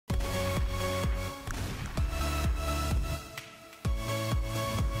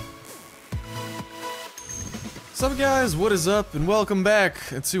What's up, guys? What is up? And welcome back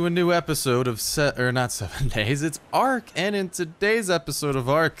to a new episode of not 7 days, it's ARK. And in today's episode of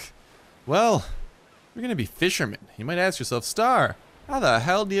ARK, well, we're gonna be fishermen. You might ask yourself, Star, how the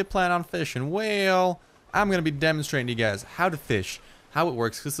hell do you plan on fishing? Well, I'm gonna be demonstrating to you guys how to fish, how it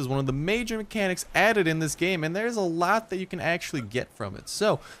works. This is one of the major mechanics added in this game, and there's a lot that you can actually get from it.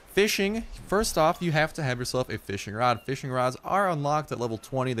 So, fishing, first off, you have to have yourself a fishing rod. Fishing rods are unlocked at level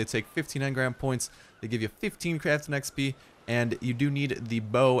 20. They take 15 engram points. They give you 15 crafting XP, and you do need the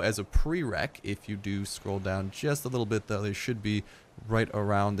bow as a prereq. If you do scroll down just a little bit, though, they should be right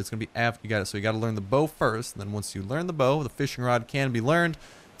around. It's going to be after you got it. So you got to learn the bow first, and then once you learn the bow, the fishing rod can be learned.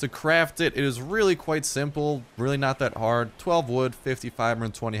 To craft it, it is really quite simple, really not that hard. 12 wood, 50 fiber,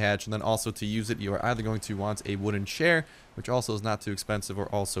 and 20 hatch. And then also to use it, you are either going to want a wooden chair, which also is not too expensive, or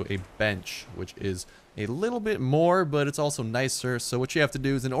also a bench, which is a little bit more, but it's also nicer. So what you have to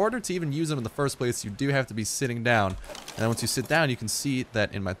do is, in order to even use them in the first place, you do have to be sitting down. And then once you sit down, you can see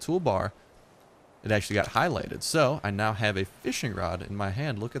that in my toolbar, it actually got highlighted. So I now have a fishing rod in my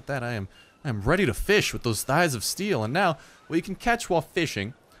hand. Look at that. I am ready to fish with those thighs of steel. And now what you can catch while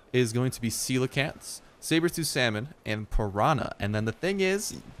fishing is going to be coelacanths, saber-tooth salmon, and piranha. And then the thing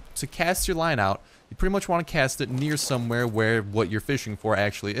is, to cast your line out, you pretty much want to cast it near somewhere where what you're fishing for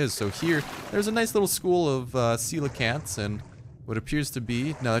actually is. So here, there's a nice little school of coelacanths, and what appears to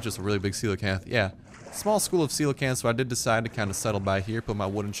be, no, that's just a really big coelacanth. Yeah, small school of coelacanths. So I did decide to kind of settle by here, put my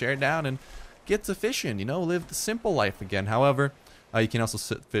wooden chair down, and get to fishing. You know, live the simple life again. However, you can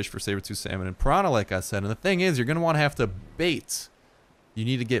also fish for saber-tooth salmon and piranha, like I said. And the thing is, you're going to want to have to bait. You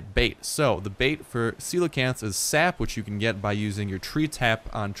need to get bait. So the bait for coelacanths is sap, which you can get by using your tree tap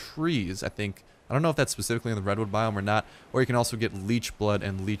on trees. I don't know if that's specifically in the redwood biome or not. Or you can also get leech blood,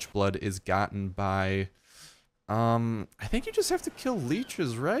 and leech blood is gotten by, I think you just have to kill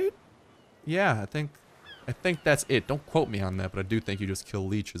leeches, right? Yeah, I think that's it. Don't quote me on that, but I do think you just kill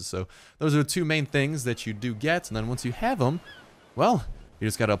leeches. So those are the two main things that you do get. And then once you have them, well, you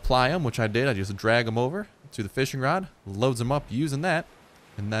just got to apply them, which I did. I just drag them over to the fishing rod, loads them up using that.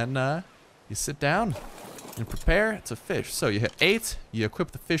 And then you sit down and prepare to fish. So you hit 8, you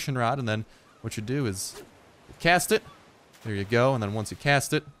equip the fishing rod, and then what you do is you cast it. There you go. And then once you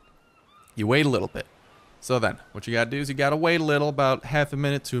cast it, you wait a little bit. So then what you got to do is you got to wait a little, about half a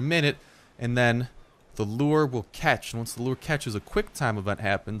minute to a minute, and then the lure will catch. And once the lure catches, a quick time event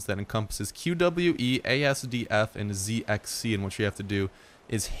happens that encompasses QWE, ASDF, and ZXC. And what you have to do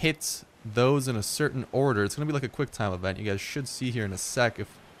is hit those in a certain order. It's going to be like a quick time event. You guys should see here in a sec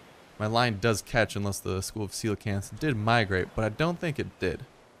if my line does catch, unless the school of coelacanths did migrate, but I don't think it did.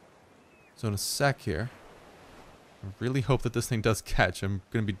 So in a sec here, I really hope that this thing does catch. I'm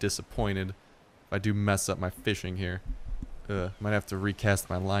going to be disappointed if I do mess up my fishing here. Might have to recast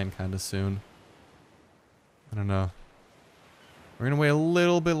my line kind of soon. I don't know. We're going to wait a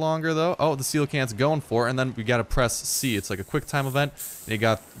little bit longer, though. Oh, the coelacanth's going for it, and then we got to press C. It's like a quick time event. And you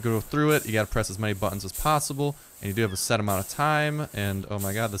got to go through it. You got to press as many buttons as possible, and you do have a set amount of time. And, oh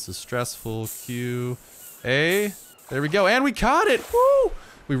my god, this is stressful. Q, A. There we go, and we caught it! Woo!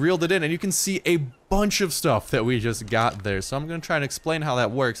 We reeled it in, and you can see a bunch of stuff that we just got there. So I'm going to try and explain how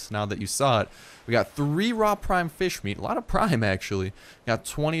that works now that you saw it. We got 3 raw prime fish meat, a lot of prime actually. Got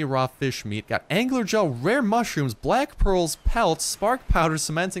 20 raw fish meat, got angler gel, rare mushrooms, black pearls, pelts, spark powder,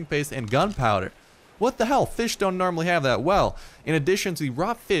 cementing paste, and gunpowder. What the hell? Fish don't normally have that. Well, in addition to the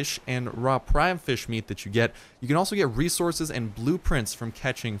raw fish and raw prime fish meat that you get, you can also get resources and blueprints from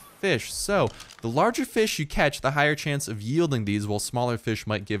catching fish. So, the larger fish you catch, the higher chance of yielding these, while smaller fish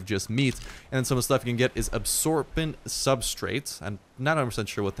might give just meat. And then some of the stuff you can get is absorbent substrates. I'm not 100%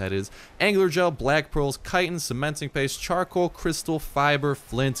 sure what that is. Angler gel, black pearls, chitin, cementing paste, charcoal, crystal, fiber,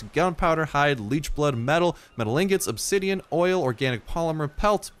 flint, gunpowder, hide, leech blood, metal, metal ingots, obsidian, oil, organic polymer,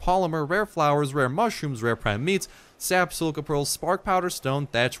 pelt, polymer, rare flowers, rare mushrooms, rare prime meats, sap, silica pearls, spark powder, stone,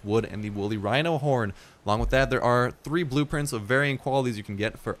 thatch, wood, and the woolly rhino horn. Along with that, there are 3 blueprints of varying qualities you can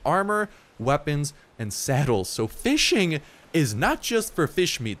get for armor, weapons, and saddles. So fishing is not just for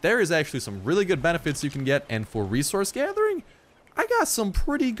fish meat. There is actually some really good benefits you can get, and for resource gathering, I got some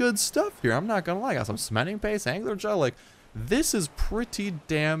pretty good stuff here. I'm not gonna lie. I got some cementing paste, angler gel. Like, this is pretty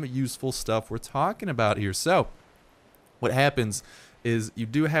damn useful stuff we're talking about here. So, what happens is you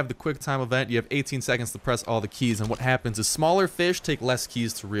do have the quick time event. You have 18 seconds to press all the keys, and what happens is smaller fish take less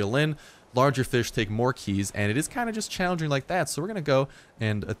keys to reel in, larger fish take more keys, and it is kind of just challenging like that. So we're gonna go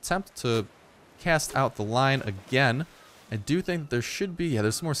and attempt to cast out the line again. I do think there should be, yeah,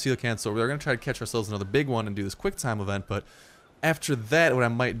 there's some more coelacanths, so we're gonna try to catch ourselves another big one and do this quick time event, but After that, what I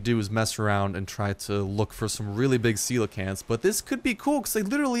might do is mess around and try to look for some really big coelacanths. But this could be cool because they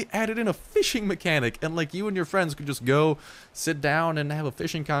literally added in a fishing mechanic. And like you and your friends could just go sit down and have a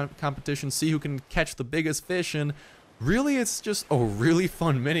fishing competition, see who can catch the biggest fish. And really, it's just a really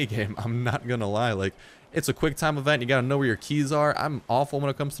fun minigame. I'm not going to lie. Like, it's a quick time event. You got to know where your keys are. I'm awful when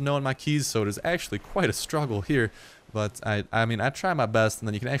it comes to knowing my keys, so it is actually quite a struggle here. But I mean, I try my best, and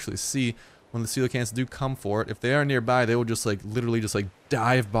then you can actually see when the coelacanths do come for it. If they are nearby, they will just like literally just like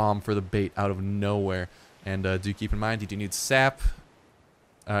dive bomb for the bait out of nowhere. And do keep in mind, you do need sap,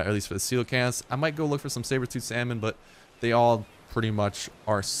 at least for the coelacanths. I might go look for some saber-tooth salmon, but they all pretty much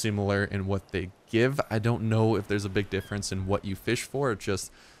are similar in what they give. I don't know if there's a big difference in what you fish for. It's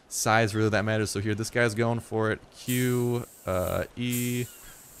just size really that matters. So here, this guy's going for it. Q, E,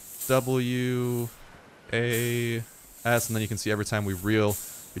 W, A, S, and then you can see every time we reel,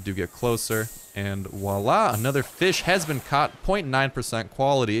 we do get closer, and voila, another fish has been caught. 0.9%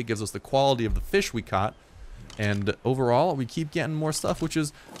 quality. It gives us the quality of the fish we caught, and overall, we keep getting more stuff, which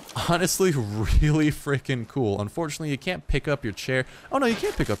is honestly really freaking cool. Unfortunately, you can't pick up your chair. Oh no, you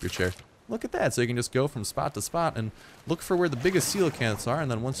can't pick up your chair. Look at that. So you can just go from spot to spot and look for where the biggest coelacanths are, and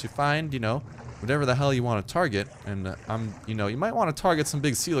then once you find, you know, whatever the hell you want to target, and you know, you might want to target some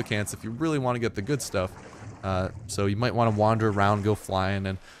big coelacanths if you really want to get the good stuff. So you might want to wander around, go flying,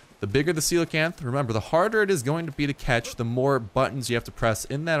 and the bigger the coelacanth, remember, the harder it is going to be to catch, the more buttons you have to press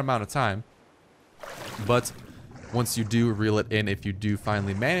in that amount of time. But once you do reel it in, if you do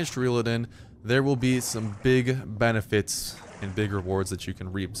finally manage to reel it in, there will be some big benefits and big rewards that you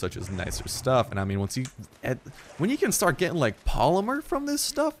can reap, such as nicer stuff. And I mean, when you can start getting like polymer from this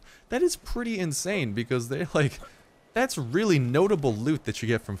stuff, that is pretty insane, because they're like, that's really notable loot that you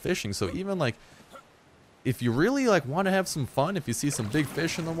get from fishing. So even like, if you really like want to have some fun, if you see some big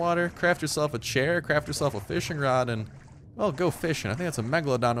fish in the water, craft yourself a chair, craft yourself a fishing rod, and well, go fishing. I think that's a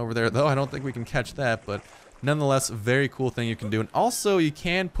megalodon over there, though. I don't think we can catch that, but nonetheless, a very cool thing you can do. And also, you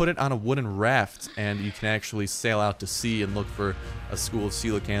can put it on a wooden raft, and you can actually sail out to sea and look for a school of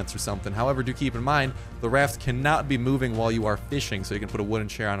coelacanths or something. However, do keep in mind, the raft cannot be moving while you are fishing, so you can put a wooden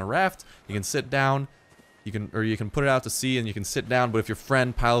chair on a raft, you can sit down, you can put it out to sea and you can sit down, but if your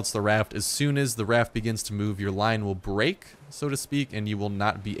friend pilots the raft, as soon as the raft begins to move, your line will break, so to speak, and you will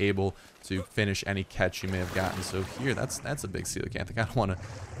not be able to finish any catch you may have gotten. So here, that's a big coelacanth. I kind of want to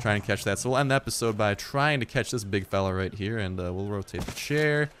try and catch that. So we'll end the episode by trying to catch this big fella right here, and we'll rotate the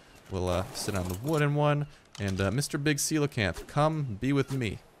chair. We'll sit on the wooden one, and Mr. Big Coelacanth, come be with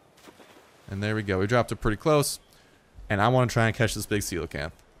me. And there we go. We dropped it pretty close, and I want to try and catch this big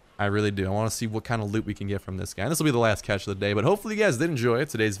coelacanth. I really do. I want to see what kind of loot we can get from this guy. And this will be the last catch of the day, but hopefully you guys did enjoy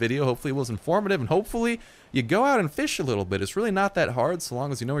today's video. Hopefully it was informative, and hopefully you go out and fish a little bit. It's really not that hard, so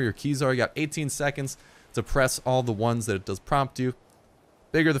long as you know where your keys are. You got 18 seconds to press all the ones that it does prompt you.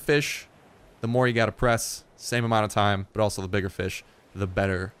 Bigger the fish, the more you got to press. Same amount of time, but also the bigger fish, the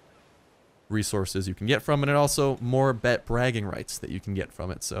better resources you can get from it, and also more bet bragging rights that you can get from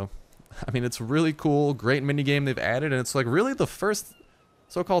it. So, I mean, it's really cool. Great minigame they've added, and it's like really the first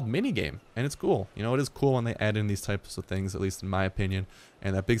so-called minigame, and it's cool. You know, it is cool when they add in these types of things, at least in my opinion.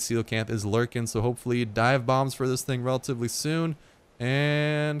 And that big coelacanth is lurking, so hopefully dive bombs for this thing relatively soon.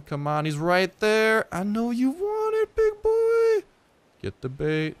 And come on, he's right there. I know you want it, big boy. Get the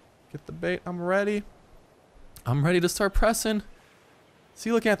bait. Get the bait. I'm ready. I'm ready to start pressing.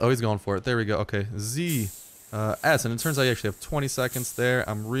 Coelacanth. Oh, he's going for it. There we go. Okay. Z. S. And it turns out you actually have 20 seconds there.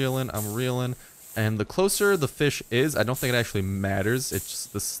 I'm reeling. I'm reeling. And the closer the fish is, I don't think it actually matters. It's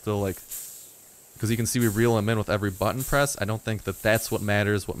just this still like, because you can see we reel him in with every button press. I don't think that that's what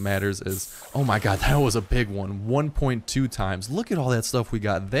matters. What matters is, oh my god, that was a big one. 1.2 times. Look at all that stuff we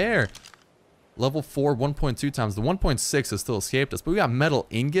got there. Level 4, 1.2 times. The 1.6 has still escaped us, but we got metal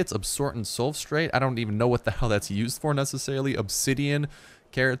ingots, absorbent sulfate. I don't even know what the hell that's used for necessarily. Obsidian,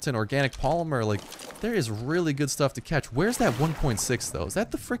 keratin, organic polymer. Like, there is really good stuff to catch. Where's that 1.6 though? Is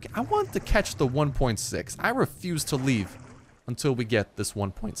that the frick? I want to catch the 1.6. I refuse to leave until we get this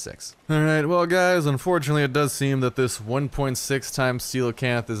 1.6. Alright, well guys, unfortunately it does seem that this 1.6 times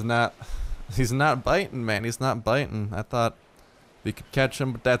coelacanth is not, he's not biting, man. He's not biting. I thought we could catch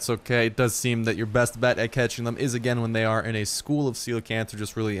him, but that's okay. It does seem that your best bet at catching them is again when they are in a school of coelacanths, or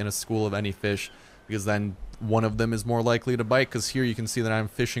just really in a school of any fish, because then one of them is more likely to bite. Because here you can see that I'm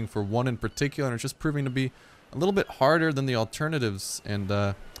fishing for one in particular, and it's just proving to be a little bit harder than the alternatives. And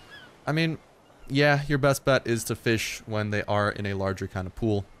I mean, yeah, your best bet is to fish when they are in a larger kind of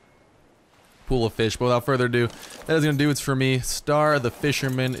pool of fish. But without further ado, that is gonna do it for me. Star the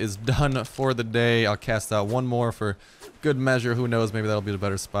Fisherman is done for the day. I'll cast out one more for good measure. Who knows, maybe that'll be the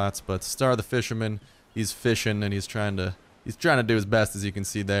better spots. But Star the Fisherman, he's fishing and he's trying to He's trying to do his best, as you can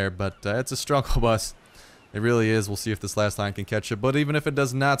see there, but it's a struggle bus. It really is. We'll see if this last line can catch it. But even if it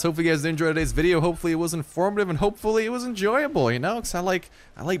does not, so hopefully you guys did enjoy today's video. Hopefully it was informative and hopefully it was enjoyable, you know? Because I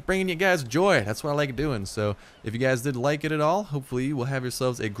like bringing you guys joy. That's what I like doing. So if you guys did like it at all, hopefully you will have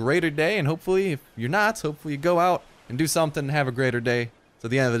yourselves a greater day. And hopefully, if you're not, hopefully you go out and do something and have a greater day. So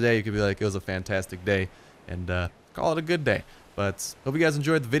at the end of the day, you could be like, it was a fantastic day. And call it a good day. But hope you guys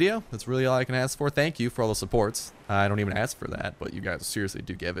enjoyed the video. That's really all I can ask for. Thank you for all the supports. I don't even ask for that, but you guys seriously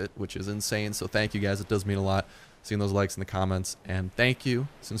do give it, which is insane. So thank you guys. It does mean a lot seeing those likes in the comments. And thank you.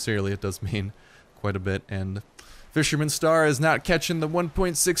 Sincerely, it does mean quite a bit. And Fisherman Star is not catching the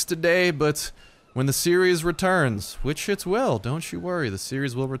 1.6 today, but when the series returns, which it will, don't you worry, the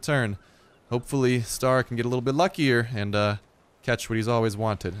series will return. Hopefully Star can get a little bit luckier and catch what he's always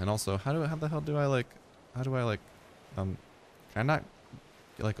wanted. And also, how the hell do I can I not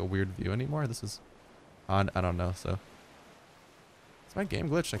get like a weird view anymore? This is odd. I don't know. So is my game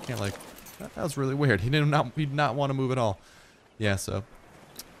glitched? I can't like. That was really weird. He did not want to move at all. Yeah. So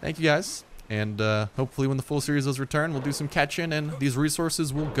thank you guys, and hopefully when the full series does return, we'll do some catching, and these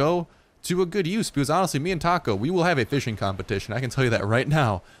resources will go to a good use. Because honestly, me and Taco, we will have a fishing competition. I can tell you that right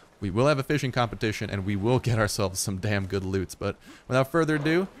now. We will have a fishing competition, and we will get ourselves some damn good loots. But without further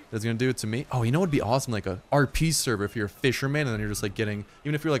ado, that's going to do it to me. Oh, you know what would be awesome? Like a RP server if you're a fisherman, and then you're just like getting,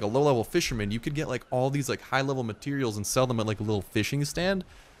 even if you're like a low-level fisherman, you could get like all these like high-level materials and sell them at like a little fishing stand.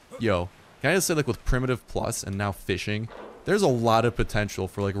 Yo, can I just say like with Primitive Plus and now fishing, there's a lot of potential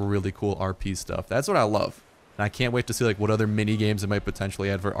for like really cool RP stuff. That's what I love. And I can't wait to see like what other mini games it might potentially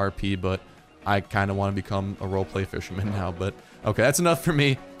add for RP, but I kind of want to become a roleplay fisherman now. But okay, that's enough for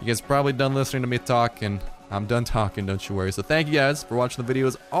me. You guys are probably done listening to me talk, and I'm done talking, don't you worry. So thank you guys for watching the video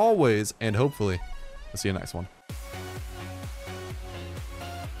as always, and hopefully I'll see you in the next one.